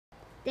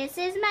This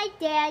is my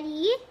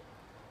daddy.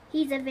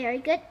 He's a very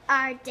good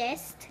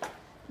artist.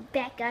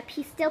 Back up.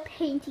 He's still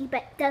painting,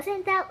 but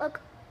doesn't that look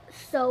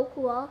so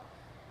cool?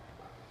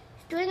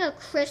 He's doing a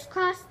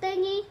crisscross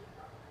thingy.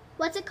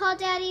 What's it called,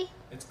 Daddy?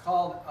 It's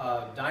called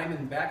a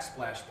diamond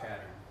backsplash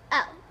pattern.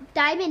 Oh,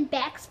 diamond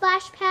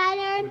backsplash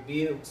pattern?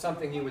 It would be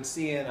something you would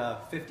see in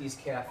a 50s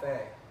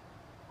cafe.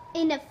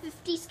 In a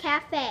 50s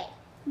cafe.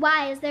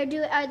 Why?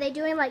 Are they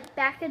doing like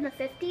back in the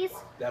 50s?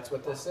 That's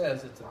what this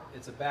is.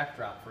 It's a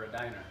backdrop for a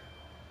diner.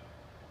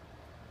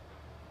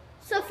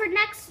 So for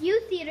next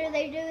youth theater,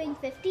 they're doing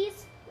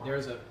 50s?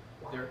 There's a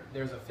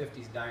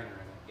 50s diner in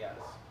it, yes.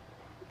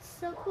 It's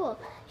so cool.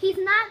 He's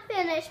not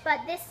finished, but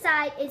this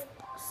side is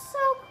so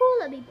cool.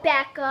 Let me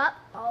back up.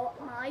 Oh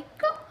my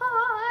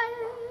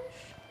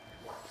gosh.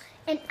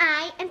 And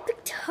I am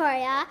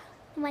Victoria,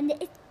 the one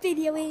that is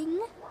videoing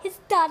his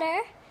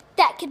daughter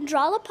that can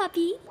draw a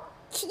puppy.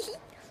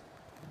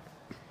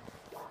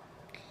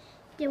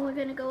 Then we're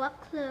gonna go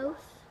up close,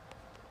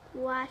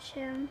 watch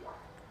him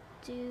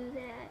do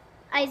that.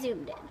 I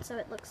zoomed in, so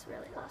it looks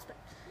really close, but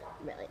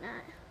really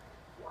not.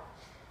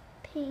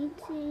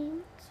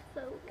 Painting,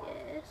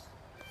 focus,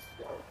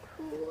 so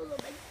cool, oh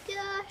my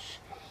gosh.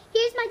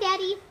 Here's my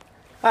daddy.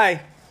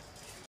 Hi.